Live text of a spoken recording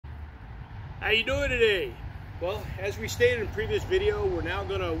How you doing today? Well, as we stated in previous video, we're now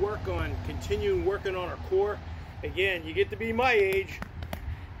going to continue working on our core. Again, you get to be my age,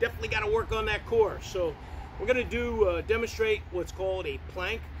 definitely got to work on that core. So we're going to demonstrate what's called a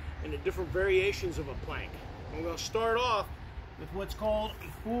plank and the different variations of a plank. And we're going to start off with what's called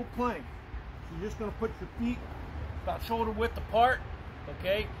a full plank. So you're just going to put your feet about shoulder width apart,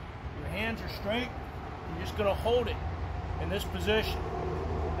 okay? Your hands are straight. You're just going to hold it in this position.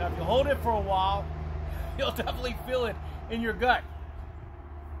 Now, if you hold it for a while, you'll definitely feel it in your gut.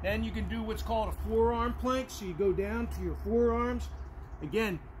 Then you can do what's called a forearm plank. So you go down to your forearms.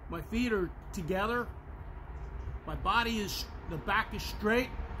 Again, my feet are together. My the back is straight.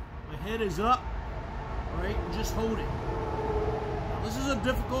 My head is up. All right, and just hold it. Now, this is a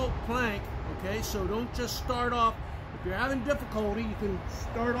difficult plank, okay? So don't just start off. If you're having difficulty, you can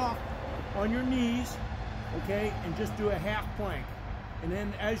start off on your knees, okay, and just do a half plank. And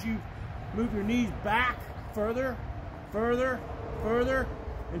then as you move your knees back further, further, further,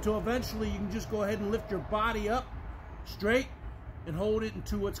 until eventually you can just go ahead and lift your body up straight and hold it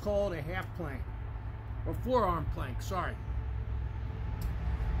into what's called a half plank, or forearm plank, sorry.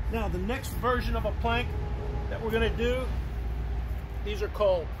 Now the next version of a plank that we're going to do, these are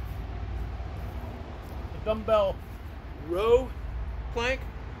called the dumbbell row plank.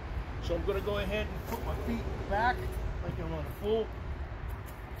 So I'm going to go ahead and put my feet back like I'm on a full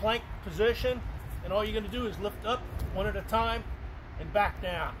plank position, and all you're going to do is lift up one at a time and back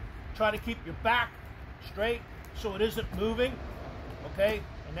down. Try to keep your back straight so it isn't moving, okay?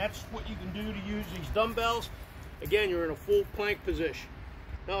 And that's what you can do to use these dumbbells. Again, you're in a full plank position.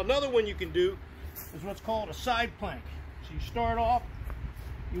 Now another one you can do is what's called a side plank. So you start off,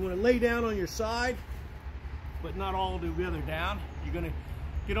 you want to lay down on your side, but not all the way down. You're going to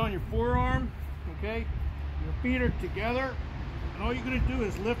get on your forearm, okay? Your feet are together, and all you're going to do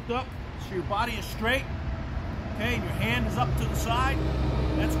is lift up so your body is straight, okay? And your hand is up to the side.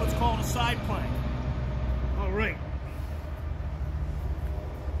 That's what's called a side plank. All right.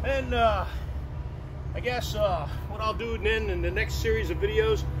 And I guess what I'll do then in the next series of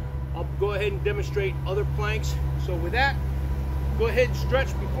videos, I'll go ahead and demonstrate other planks. So with that, go ahead and stretch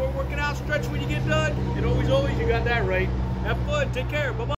before working out. Stretch when you get done. And always, you got that right. Have fun. Take care. Bye-bye.